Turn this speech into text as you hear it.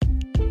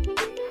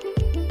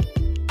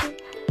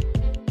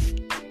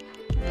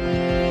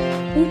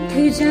उठ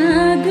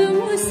जाग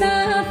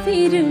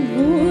मुसाफिर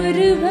भोर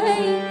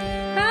भई,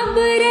 अब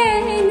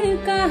रैन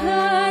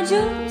कहा जो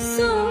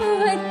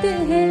सोवत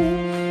है,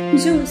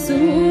 जो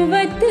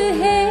सोवत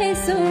है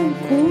सो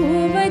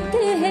खोवत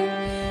है,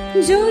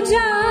 जो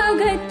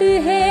जागत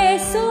है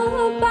सो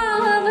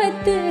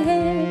पावत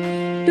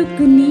है।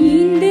 टुक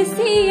नींद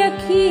से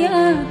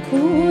अखियाँ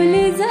खोल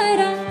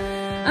जरा,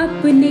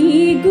 अपने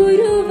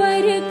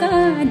गुरुवर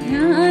का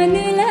ध्यान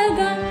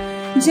लगा।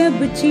 जब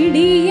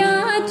चिड़िया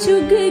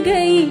चुग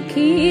गई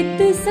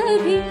खेत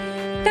सभी,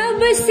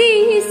 तब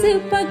शीस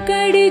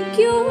पकड़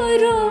क्यों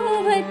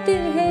रोवत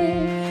है।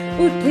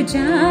 उठ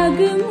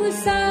जाग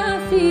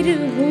मुसाफिर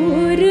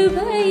भोर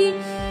भई,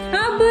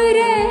 अब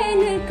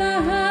रैन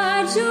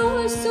कहा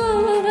जो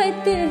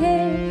सोवत है,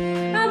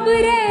 अब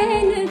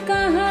रैन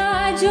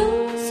कहा जो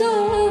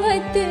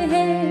सोवत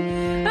है,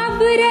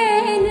 अब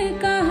रैन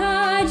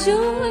कहा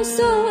जो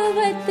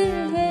सोवत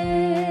है।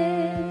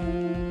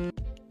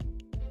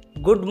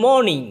 गुड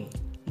मॉर्निंग,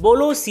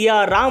 बोलो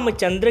सिया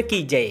रामचंद्र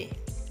की जय।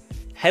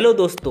 हेलो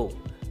दोस्तों,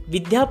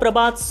 विद्या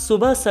प्रभात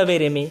सुबह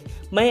सवेरे में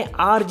मैं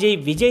आरजे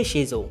विजय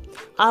शेजो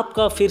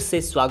आपका फिर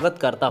से स्वागत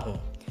करता हूं।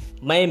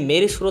 मैं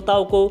मेरे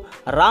श्रोताओं को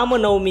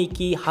रामनवमी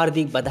की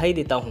हार्दिक बधाई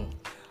देता हूं।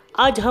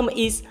 आज हम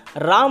इस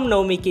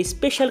रामनवमी के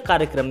स्पेशल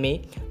कार्यक्रम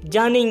में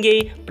जानेंगे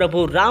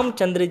प्रभु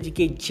रामचंद्र जी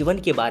के जीवन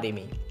के बारे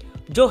में,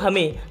 जो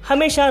हमें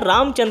हमेशा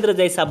रामचंद्र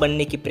जैसा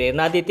बनने की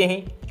प्रेरणा देते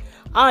हैं।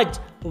 आज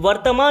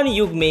वर्तमान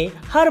युग में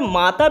हर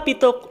माता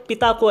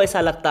पिता को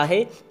ऐसा लगता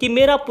है कि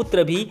मेरा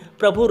पुत्र भी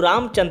प्रभु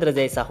रामचंद्र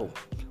जैसा हो,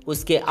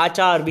 उसके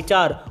आचार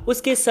विचार,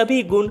 उसके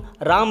सभी गुण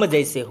राम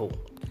जैसे हो।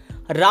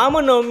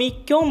 रामनवमी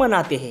क्यों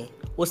मनाते हैं,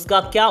 उसका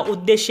क्या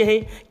उद्देश्य है,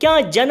 क्या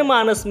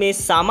जनमानस में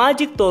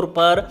सामाजिक तौर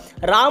पर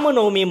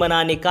रामनवमी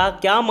मनाने का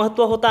क्या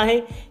महत्व होता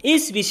है,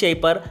 इस विषय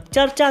पर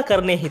चर्चा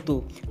करने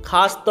हेतु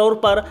खास तौर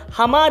पर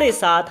हमारे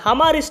साथ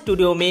हमारे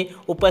स्टूडियो में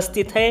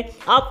उपस्थित है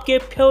आपके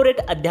फेवरेट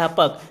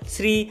अध्यापक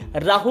श्री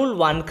राहुल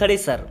वानखड़े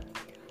सर।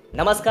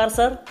 नमस्कार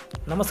सर।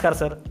 नमस्कार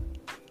सर।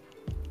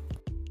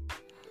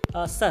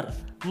 सर,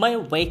 मैं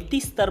व्यक्ति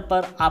स्तर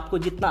पर आपको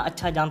जितना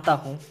अच्छा जानता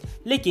हूँ,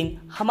 लेकिन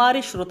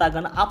हमारे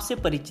श्रोतागण आपसे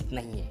परिचित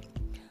नहीं है,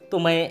 तो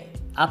मैं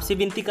आपसे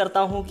विनती करता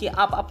हूँ कि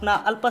आप अपना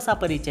अल्प सा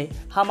परिचय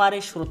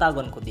हमारे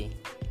श्रोतागण को दें।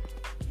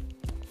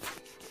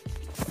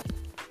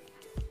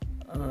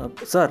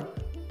 सर,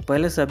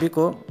 पहले सभी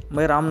को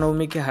मैं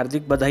रामनवमी की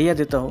हार्दिक बधाइयाँ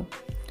देता हूँ।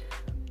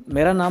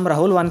 मेरा नाम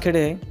राहुल वानखेड़े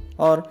है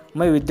और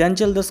मैं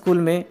विद्यांचल द स्कूल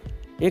में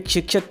एक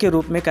शिक्षक के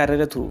रूप में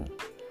कार्यरत हूँ।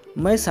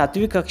 मैं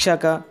 7वीं कक्षा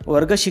का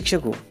वर्ग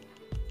शिक्षक हूँ।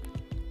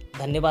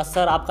 धन्यवाद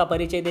सर आपका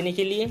परिचय देने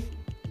के लिए।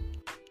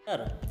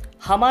 सर,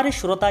 हमारे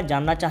श्रोता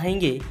जानना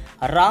चाहेंगे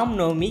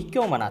रामनवमी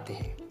क्यों मनाते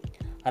हैं।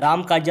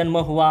 राम का जन्म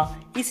हुआ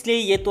इसलिए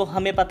ये तो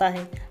हमें पता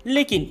है,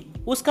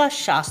 लेकिन उसका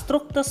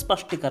शास्त्रोक्त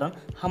स्पष्टीकरण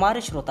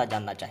हमारे श्रोता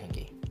जानना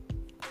चाहेंगे।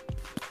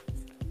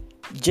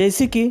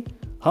 जैसे कि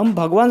हम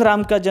भगवान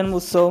राम का जन्म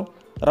उत्सव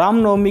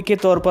रामनवमी के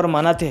तौर पर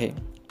मनाते हैं।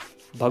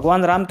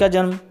 भगवान राम का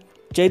जन्म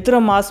चैत्र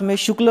मास में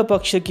शुक्ल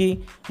पक्ष की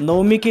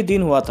नवमी के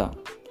दिन हुआ था।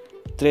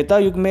 त्रेता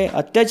युग में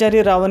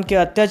अत्याचारी रावण के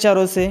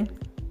अत्याचारों से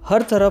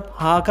हर तरफ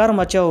हाहाकार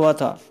मचा हुआ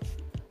था।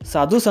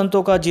 साधु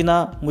संतों का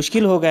जीना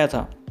मुश्किल हो गया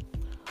था।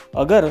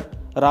 अगर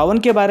रावण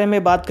के बारे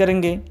में बात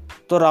करेंगे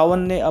तो रावण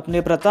ने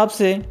अपने प्रताप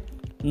से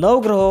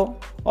नवग्रहों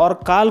और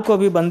काल को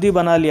भी बंदी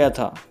बना लिया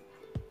था।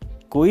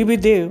 कोई भी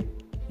देव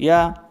या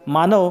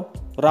मानव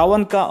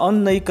रावण का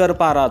अंत नहीं कर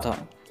पा रहा था।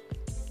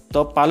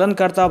 तो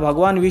पालनकर्ता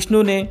भगवान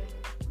विष्णु ने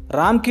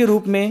राम के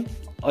रूप में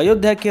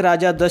अयोध्या के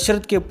राजा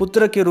दशरथ के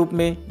पुत्र के रूप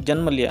में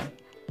जन्म लिया।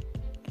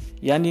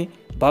 यानी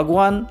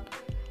भगवान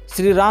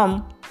श्री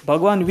राम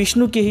भगवान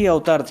विष्णु के ही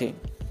अवतार थे।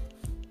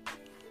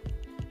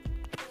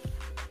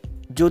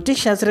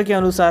 ज्योतिष शास्त्र के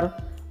अनुसार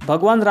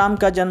भगवान राम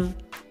का जन्म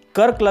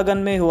कर्क लगन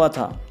में हुआ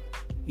था।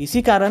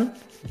 इसी कारण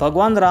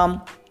भगवान राम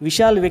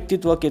विशाल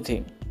व्यक्तित्व के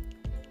थे।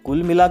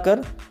 कुल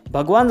मिलाकर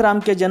भगवान राम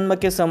के जन्म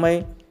के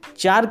समय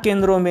 4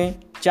 केंद्रों में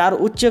 4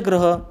 उच्च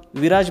ग्रह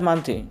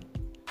विराजमान थे।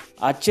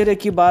 आश्चर्य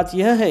की बात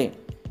यह है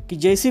कि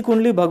जैसी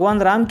कुंडली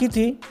भगवान राम की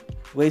थी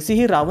वैसी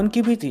ही रावण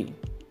की भी थी।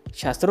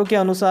 शास्त्रों के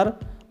अनुसार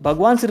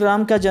भगवान श्री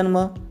राम का जन्म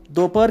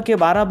दोपहर के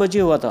 12 बजे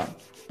हुआ था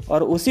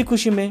और उसी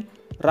खुशी में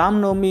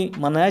रामनवमी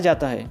मनाया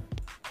जाता है।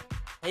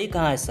 सही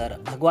कहा है सर।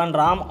 भगवान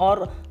राम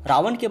और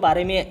रावण के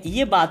बारे में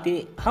ये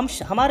बातें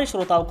हमारे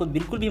श्रोताओं को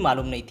बिल्कुल भी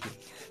मालूम नहीं थी।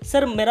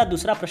 सर, मेरा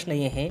दूसरा प्रश्न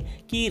ये है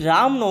कि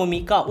रामनवमी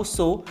का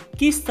उत्सव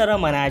किस तरह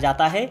मनाया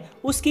जाता है,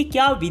 उसकी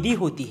क्या विधि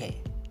होती है।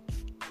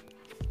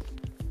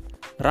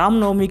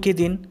 रामनवमी के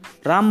दिन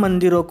राम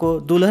मंदिरों को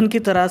दुल्हन की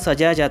तरह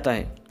सजाया जाता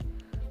है।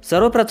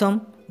 सर्वप्रथम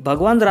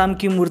भगवान राम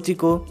की मूर्ति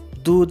को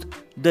दूध,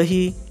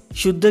 दही,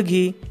 शुद्ध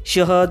घी,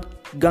 शहद,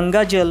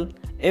 गंगा जल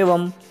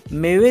एवं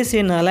मेवे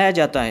से नहलाया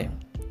जाता है।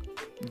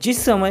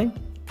 जिस समय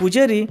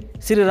पुजारी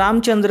श्री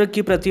रामचंद्र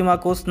की प्रतिमा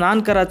को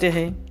स्नान कराते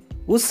हैं,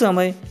 उस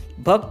समय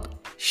भक्त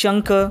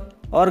शंख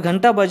और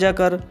घंटा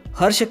बजाकर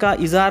हर्ष का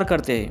इजहार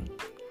करते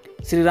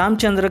हैं। श्री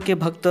रामचंद्र के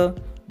भक्त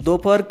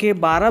दोपहर के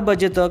 12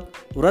 बजे तक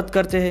व्रत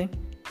करते हैं।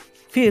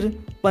 फिर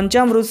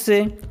पंचामृत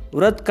से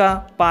व्रत का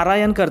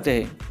पारायण करते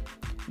हैं।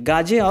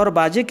 गाजे और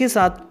बाजे के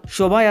साथ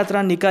शोभा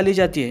यात्रा निकाली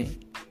जाती है।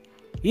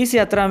 इस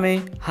यात्रा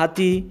में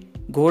हाथी,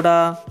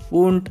 घोड़ा,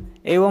 ऊंट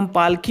एवं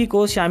पालकी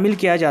को शामिल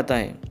किया जाता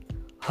है।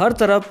 हर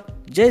तरफ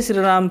जय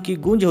श्री राम की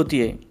गूंज होती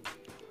है।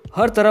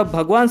 हर तरफ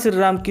भगवान श्री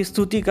राम की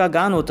स्तुति का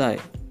गान होता है।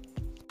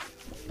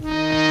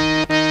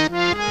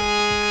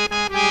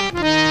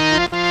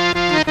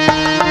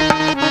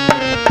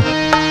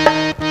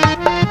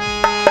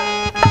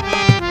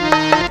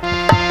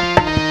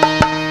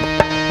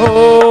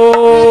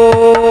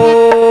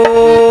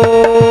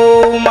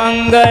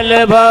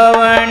 मंगल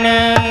भवन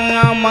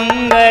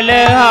मंगल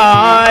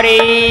हारी,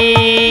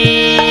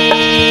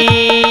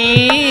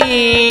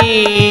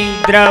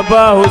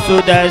 द्रबहु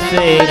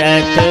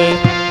सुदशरथ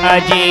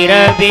अजीर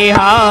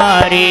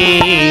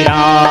बिहारी।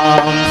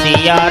 राम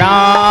सिया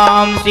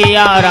राम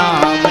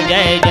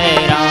जय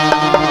जय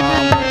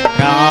राम।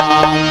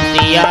 राम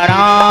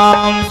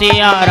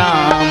सिया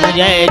राम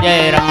जय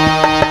जय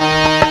राम।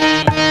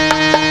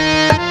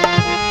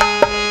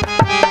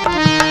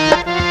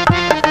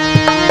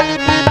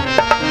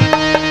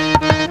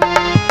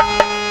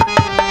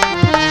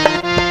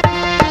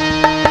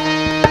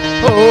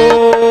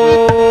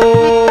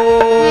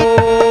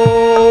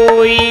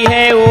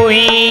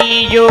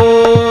 जो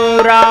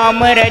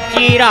राम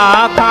रचि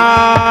राखा,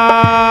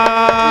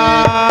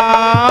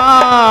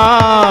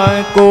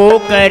 को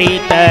करी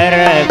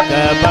तरक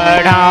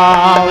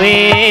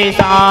बढ़ावे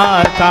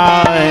साखा।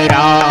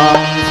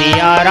 राम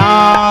सिया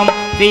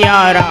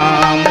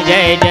राम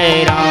जय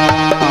जय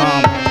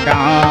राम।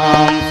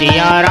 राम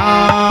सिया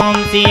राम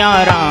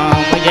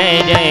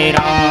जय जय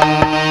राम।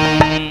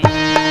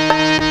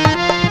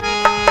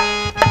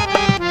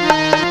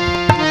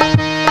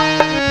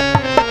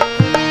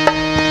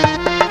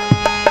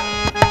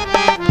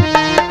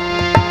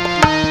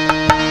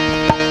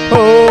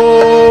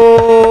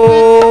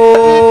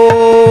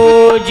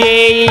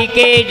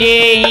 के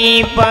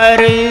जेहि पर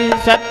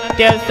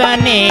सत्य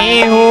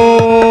स्नेहो,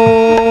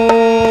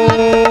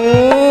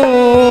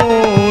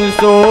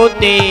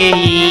 सोते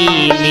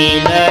ही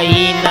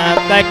मिलई न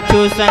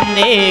कछु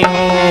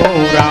संदेहो।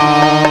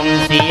 राम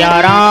सिया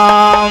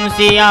राम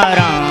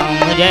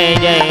जय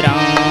जय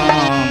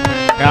राम।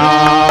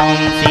 राम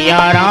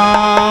सिया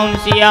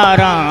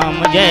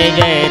राम जय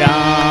जय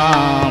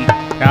राम।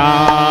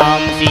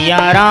 राम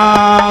सिया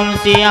राम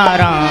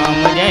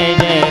जय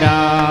जय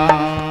राम।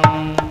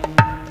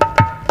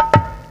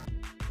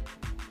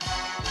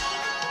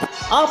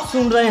 आप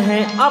सुन रहे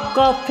हैं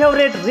आपका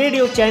favourite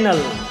radio channel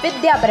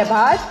Vidya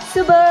Prabhat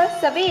सुबह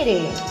सवेरे।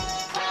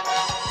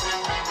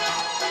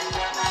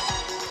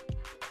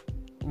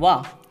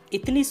 वाह,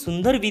 इतनी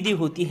सुंदर विधि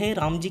होती है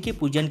राम जी के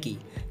पूजन की,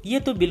 ये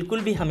तो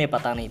बिल्कुल भी हमें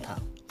पता नहीं था।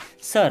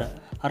 सर,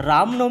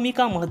 रामनवमी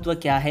का महत्व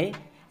क्या है,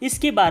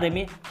 इसके बारे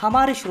में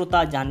हमारे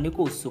श्रोता जानने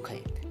को उत्सुक है।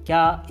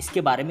 क्या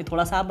इसके बारे में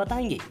थोड़ा सा आप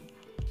बताएंगे?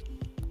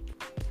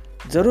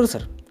 ज़रूर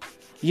सर।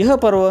 यह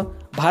पर्व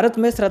भारत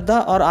में श्रद्धा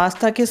और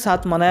आस्था के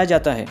साथ मनाया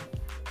जाता है।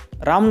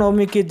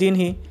 रामनवमी के दिन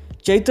ही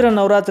चैत्र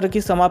नवरात्र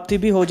की समाप्ति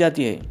भी हो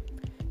जाती है।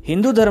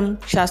 हिंदू धर्म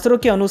शास्त्रों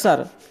के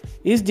अनुसार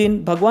इस दिन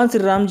भगवान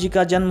श्री राम जी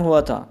का जन्म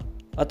हुआ था।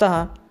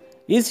 अतः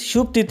इस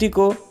शुभ तिथि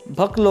को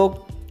भक्त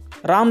लोग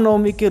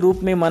रामनवमी के रूप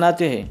में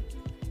मनाते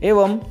हैं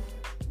एवं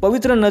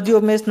पवित्र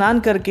नदियों में स्नान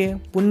करके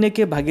पुण्य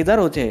के भागीदार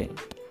होते हैं।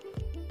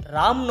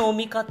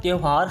 रामनवमी का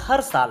त्यौहार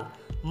हर साल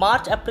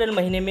मार्च अप्रैल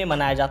महीने में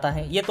मनाया जाता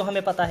है, ये तो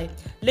हमें पता है।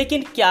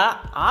 लेकिन क्या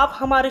आप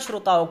हमारे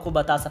श्रोताओं को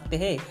बता सकते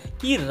हैं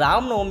कि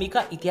रामनवमी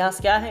का इतिहास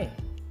क्या है?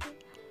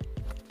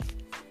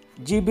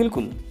 जी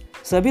बिल्कुल,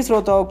 सभी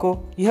श्रोताओं को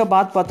यह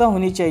बात पता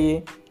होनी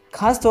चाहिए,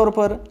 खास तौर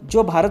पर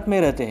जो भारत में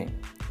रहते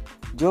हैं,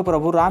 जो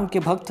प्रभु राम के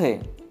भक्त हैं।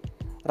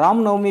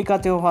 रामनवमी का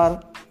त्यौहार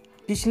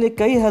पिछले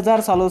कई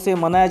हजार सालों से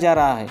मनाया जा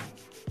रहा है।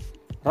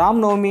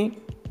 रामनवमी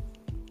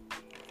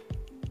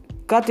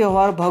का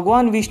त्यौहार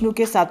भगवान विष्णु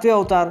के 7वें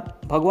अवतार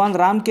भगवान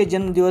राम के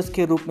जन्म दिवस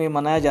के रूप में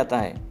मनाया जाता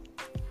है।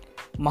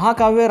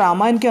 महाकाव्य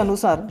रामायण के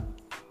अनुसार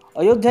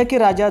अयोध्या के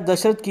राजा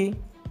दशरथ की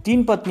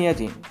 3 पत्नियां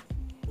थीं,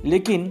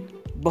 लेकिन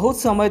बहुत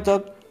समय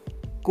तक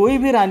कोई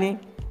भी रानी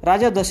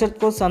राजा दशरथ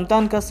को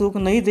संतान का सुख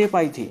नहीं दे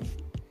पाई थी,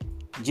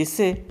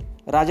 जिससे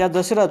राजा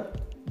दशरथ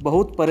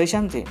बहुत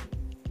परेशान थे।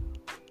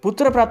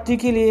 पुत्र प्राप्ति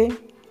के लिए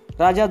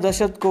राजा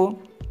दशरथ को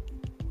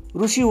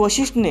ऋषि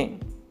वशिष्ठ ने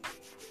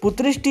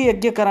पुत्रेष्टि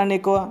यज्ञ कराने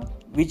का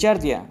विचार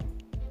दिया।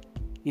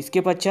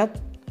 इसके पश्चात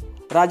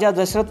राजा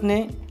दशरथ ने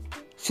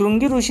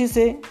श्रृंगी ऋषि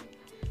से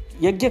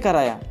यज्ञ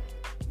कराया।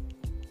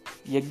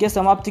 यज्ञ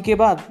समाप्ति के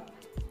बाद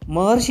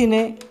महर्षि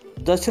ने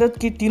दशरथ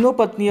की तीनों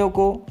पत्नियों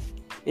को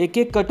एक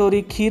एक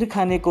कटोरी खीर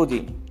खाने को दी।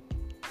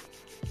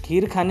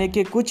 खीर खाने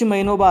के कुछ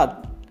महीनों बाद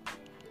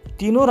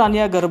तीनों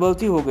रानियां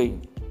गर्भवती हो गई।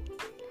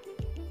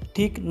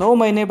 ठीक 9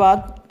 महीने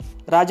बाद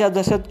राजा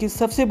दशरथ की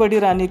सबसे बड़ी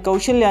रानी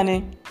कौशल्या ने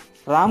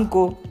राम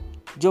को,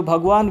 जो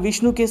भगवान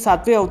विष्णु के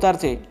 7वें अवतार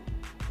थे,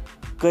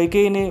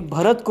 कैकेयी ने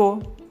भरत को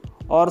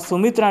और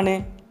सुमित्रा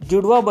ने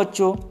जुड़वा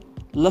बच्चों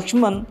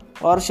लक्ष्मण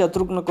और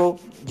शत्रुघ्न को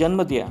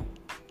जन्म दिया।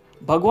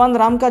 भगवान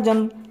राम का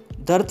जन्म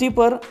धरती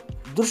पर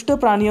दुष्ट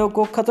प्राणियों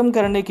को खत्म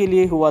करने के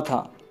लिए हुआ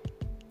था।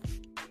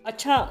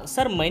 अच्छा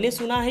सर, मैंने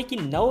सुना है कि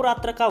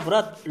नवरात्र का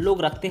व्रत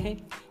लोग रखते हैं,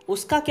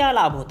 उसका क्या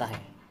लाभ होता है?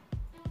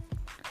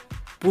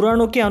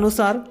 पुराणों के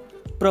अनुसार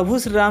प्रभु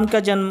श्री राम का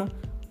जन्म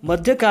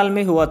मध्यकाल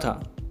में हुआ था।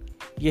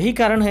 यही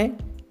कारण है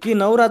कि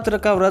नवरात्र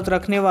का व्रत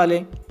रखने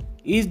वाले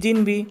इस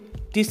दिन भी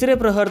तीसरे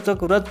प्रहर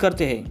तक व्रत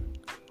करते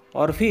हैं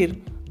और फिर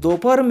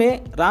दोपहर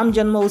में राम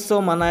जन्म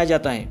उत्सव मनाया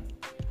जाता है।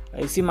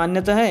 ऐसी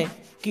मान्यता है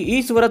कि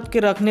इस व्रत के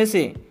रखने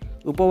से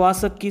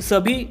उपवासक की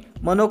सभी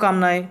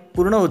मनोकामनाएं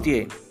पूर्ण होती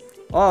है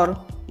और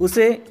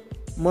उसे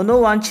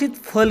मनोवांछित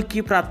फल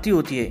की प्राप्ति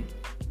होती है।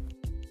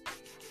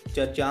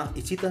 चर्चा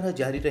इसी तरह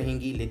जारी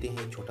रहेंगी। लेते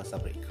हैं छोटा सा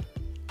ब्रेक।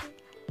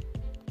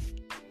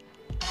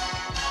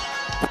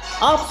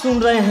 आप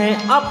सुन रहे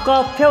हैं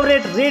आपका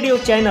favourite radio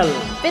channel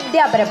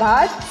Vidya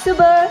Prabhat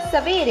सुबह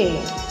सवेरे।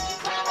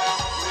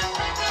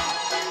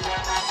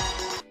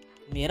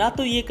 मेरा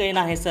तो ये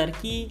कहना है सर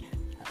कि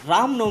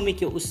रामनवमी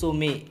के उत्सव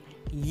में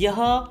यह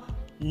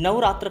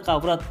नवरात्र का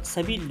व्रत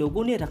सभी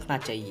लोगों ने रखना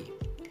चाहिए।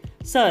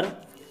 सर,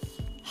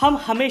 हम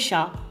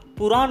हमेशा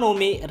पुराणों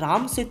में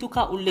राम सेतु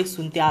का उल्लेख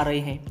सुनते आ रहे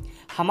हैं।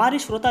 हमारे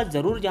श्रोता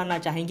जरूर जानना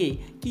चाहेंगे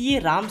कि ये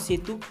राम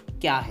सेतु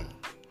क्या है।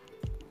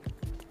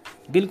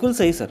 बिल्कुल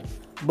सही सर,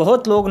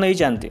 बहुत लोग नहीं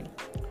जानते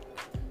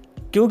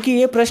क्योंकि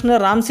ये प्रश्न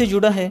राम से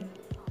जुड़ा है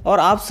और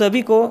आप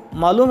सभी को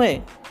मालूम है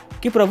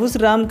कि प्रभु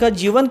श्री राम का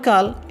जीवन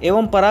काल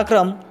एवं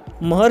पराक्रम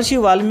महर्षि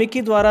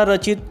वाल्मीकि द्वारा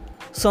रचित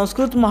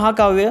संस्कृत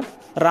महाकाव्य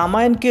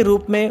रामायण के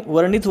रूप में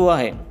वर्णित हुआ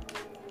है।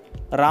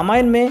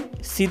 रामायण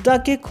में सीता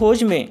के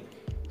खोज में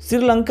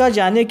श्रीलंका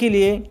जाने के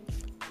लिए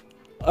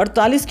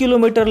 48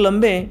 किलोमीटर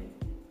लंबे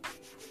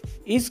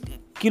इस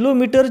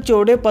किलोमीटर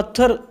चौड़े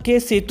पत्थर के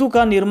सेतु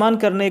का निर्माण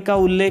करने का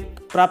उल्लेख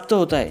प्राप्त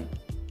होता है,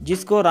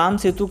 जिसको राम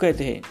सेतु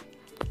कहते हैं।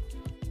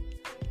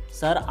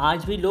 सर,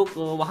 आज भी लोग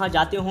वहाँ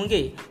जाते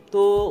होंगे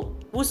तो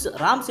उस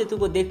राम सेतु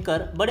को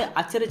देखकर बड़े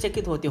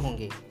आश्चर्यचकित होते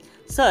होंगे।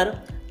 सर,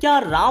 क्या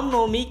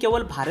रामनवमी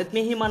केवल भारत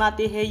में ही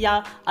मनाते हैं या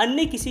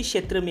अन्य किसी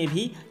क्षेत्र में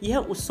भी यह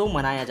उत्सव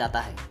मनाया जाता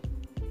है?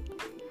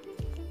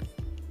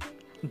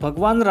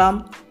 भगवान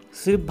राम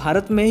सिर्फ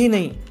भारत में ही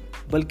नहीं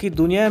बल्कि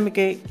दुनिया में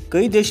के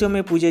कई देशों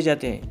में पूजे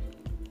जाते हैं।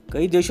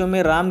 कई देशों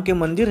में राम के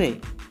मंदिर है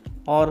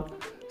और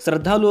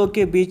श्रद्धालुओं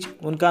के बीच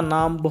उनका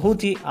नाम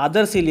बहुत ही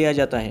आदर से लिया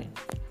जाता है।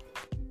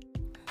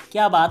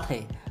 क्या बात है,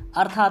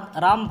 अर्थात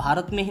राम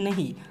भारत में ही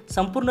नहीं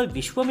संपूर्ण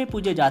विश्व में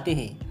पूजे जाते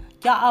हैं।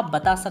 क्या आप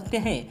बता सकते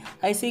हैं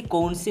ऐसे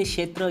कौन से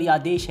क्षेत्र या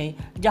देश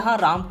हैं जहां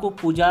राम को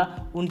पूजा,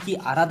 उनकी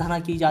आराधना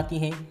की जाती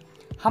है?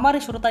 हमारे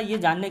श्रोता ये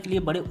जानने के लिए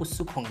बड़े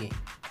उत्सुक होंगे।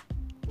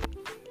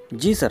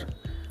 जी सर,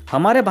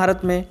 हमारे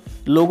भारत में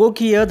लोगों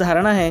की यह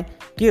धारणा है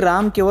कि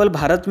राम केवल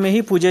भारत में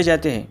ही पूजे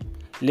जाते हैं,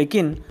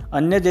 लेकिन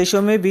अन्य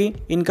देशों में भी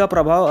इनका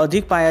प्रभाव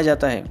अधिक पाया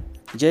जाता है।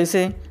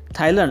 जैसे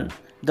थाईलैंड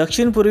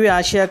दक्षिण पूर्वी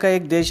एशिया का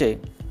एक देश है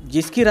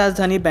जिसकी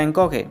राजधानी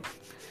बैंकॉक है।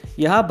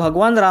 यहाँ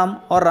भगवान राम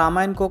और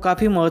रामायण को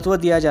काफ़ी महत्व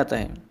दिया जाता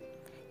है।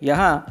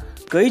 यहाँ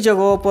कई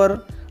जगहों पर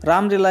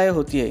रामलीलाएँ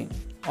होती है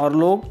और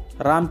लोग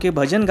राम के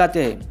भजन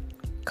गाते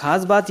हैं।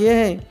 खास बात यह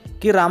है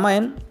कि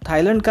रामायण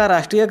थाईलैंड का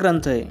राष्ट्रीय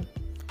ग्रंथ है।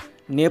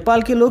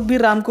 नेपाल के लोग भी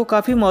राम को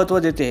काफ़ी महत्व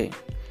देते हैं।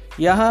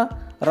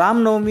 यहाँ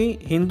रामनवमी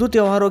हिंदू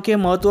त्योहारों के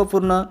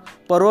महत्वपूर्ण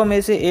पर्वों में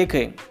से एक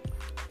है।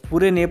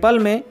 पूरे नेपाल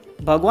में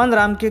भगवान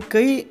राम के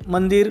कई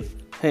मंदिर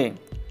हैं।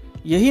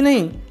 यही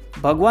नहीं,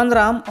 भगवान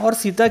राम और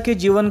सीता के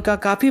जीवन का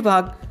काफ़ी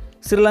भाग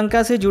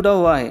श्रीलंका से जुड़ा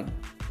हुआ है।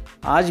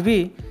 आज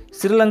भी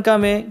श्रीलंका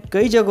में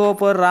कई जगहों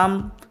पर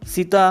राम,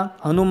 सीता,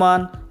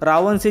 हनुमान,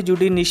 रावण से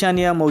जुड़ी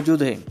निशानियां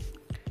मौजूद हैं।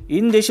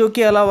 इन देशों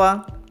के अलावा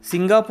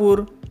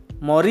Singapore,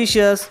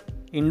 Mauritius,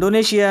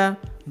 Indonesia,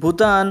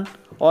 Bhutan,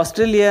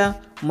 Australia,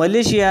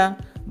 Malaysia,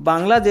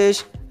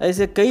 Bangladesh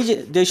ऐसे कई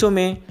देशों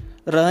में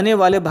रहने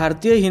वाले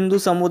भारतीय हिंदू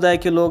समुदाय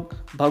के लोग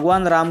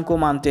भगवान राम को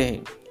मानते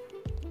हैं।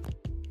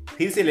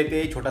 फिर से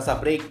लेते हैं छोटा सा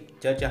ब्रेक।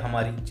 चर्चा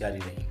हमारी जारी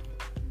रहेगी।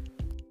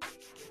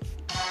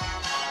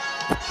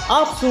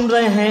 आप सुन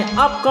रहे हैं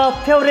आपका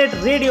favourite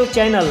radio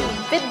channel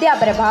Vidya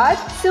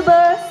Prabhat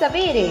सुबह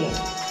सवेरे।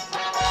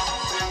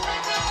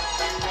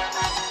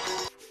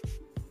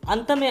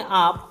 अंत में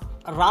आप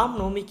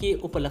रामनवमी के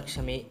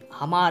उपलक्ष्य में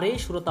हमारे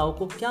श्रोताओं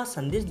को क्या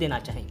संदेश देना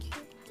चाहेंगे?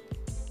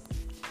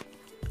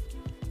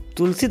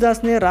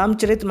 तुलसीदास ने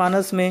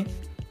रामचरितमानस में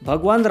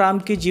भगवान राम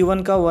के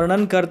जीवन का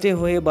वर्णन करते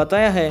हुए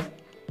बताया है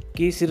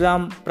कि श्री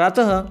राम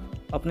प्रातः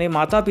अपने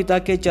माता पिता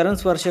के चरण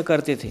स्पर्श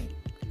करते थे,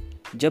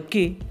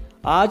 जबकि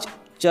आज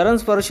चरण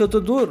स्पर्श तो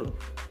दूर,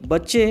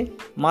 बच्चे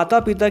माता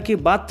पिता की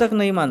बात तक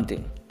नहीं मानते।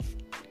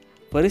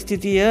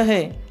 परिस्थिति यह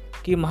है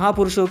कि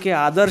महापुरुषों के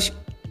आदर्श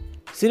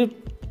सिर्फ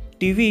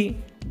टीवी,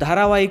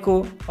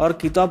 धारावाहिकों और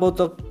किताबों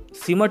तक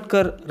सिमट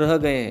कर रह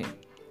गए हैं।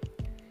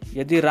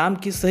 यदि राम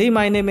की सही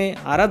मायने में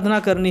आराधना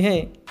करनी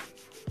है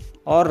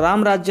और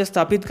राम राज्य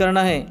स्थापित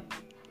करना है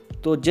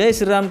तो जय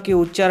श्री राम के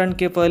उच्चारण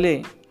के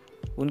पहले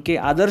उनके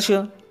आदर्श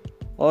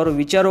और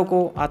विचारों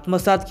को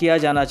आत्मसात किया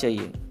जाना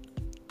चाहिए।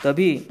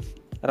 तभी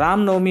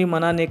रामनवमी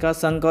मनाने का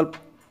संकल्प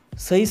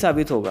सही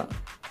साबित होगा।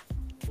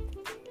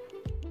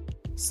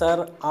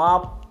 सर,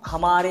 आप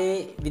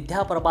हमारे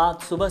विद्या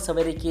प्रभात सुबह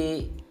सवेरे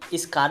के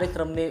इस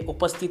कार्यक्रम में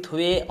उपस्थित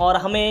हुए और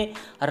हमें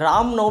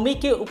रामनवमी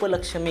के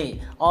उपलक्ष्य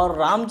में और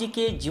राम जी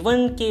के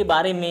जीवन के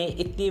बारे में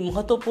इतनी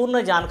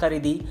महत्वपूर्ण जानकारी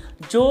दी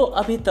जो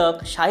अभी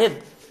तक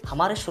शायद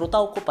हमारे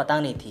श्रोताओं को पता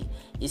नहीं थी।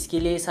 इसके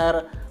लिए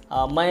सर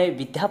मैं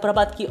विद्या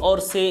प्रभात की ओर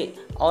से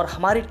और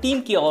हमारी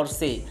टीम की ओर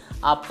से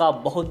आपका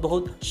बहुत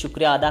बहुत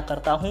शुक्रिया अदा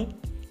करता हूं।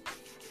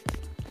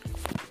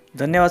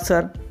 धन्यवाद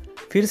सर।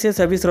 फिर से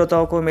सभी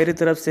श्रोताओं को मेरी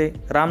तरफ से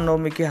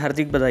रामनवमी की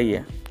हार्दिक बधाई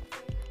है।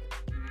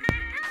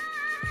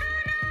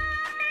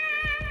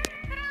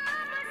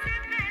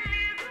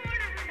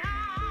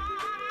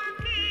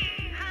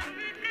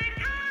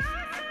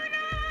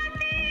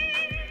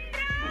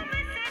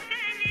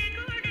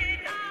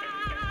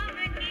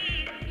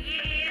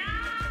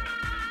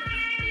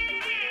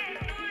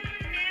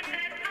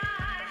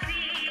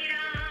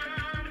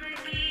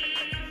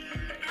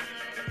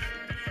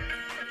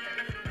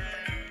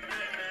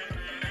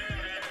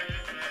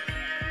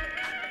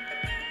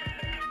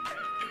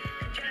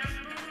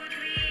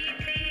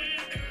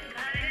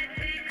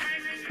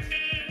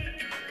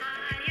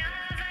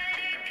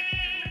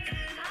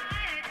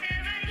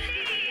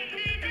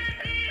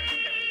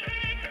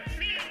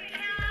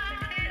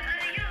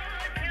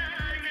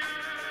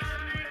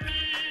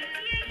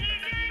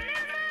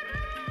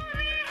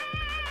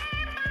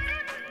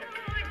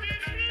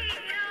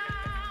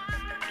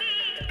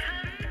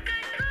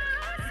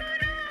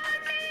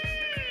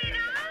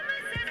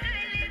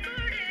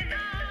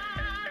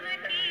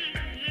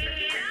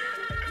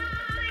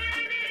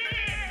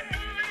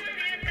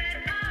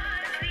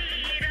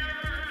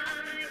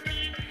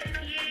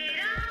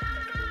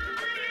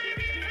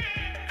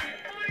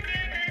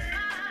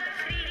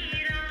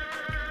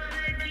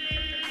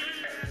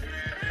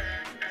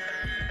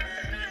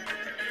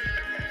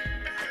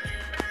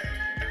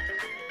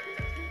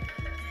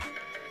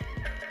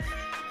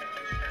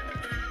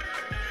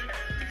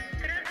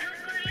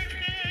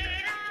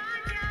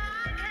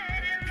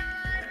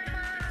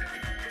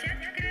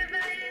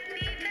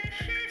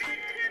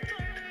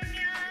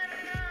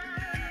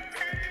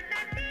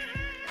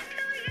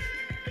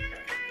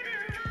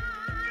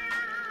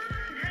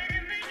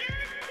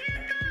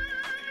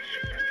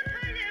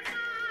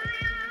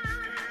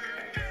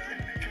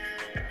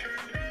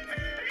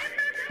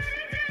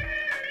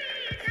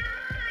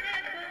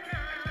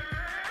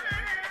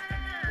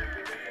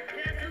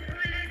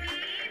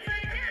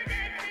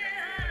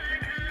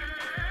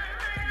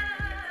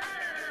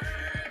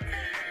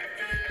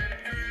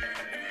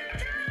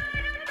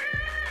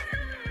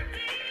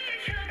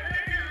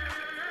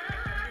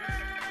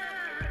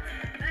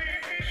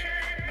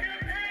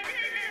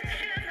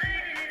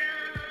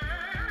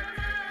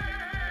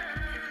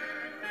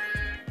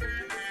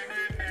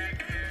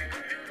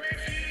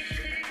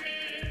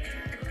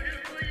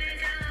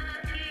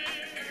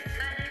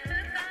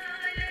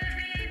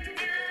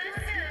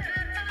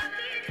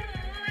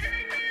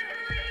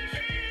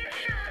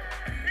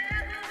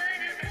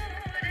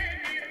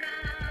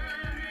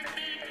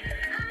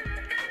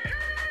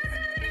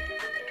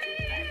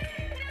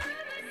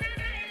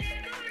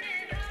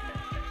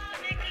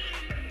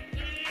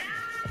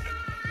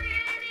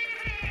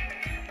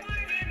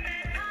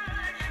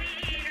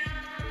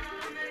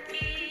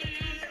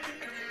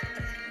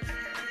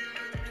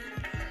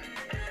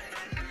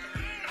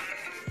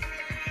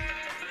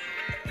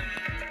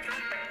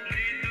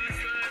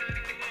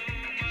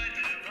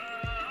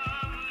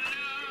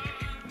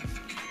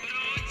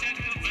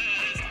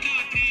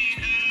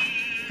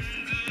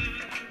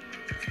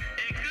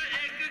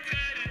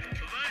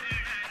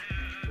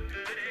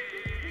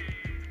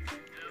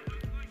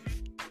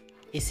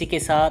 इसी के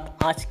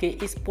साथ आज के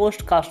इस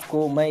पोस्टकास्ट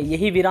को मैं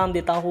यही विराम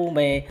देता हूँ।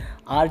 मैं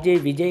आरजे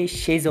विजय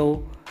शेजो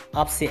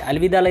आपसे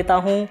अलविदा लेता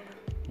हूँ।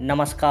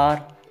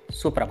 नमस्कार,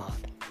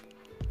 सुप्रभात।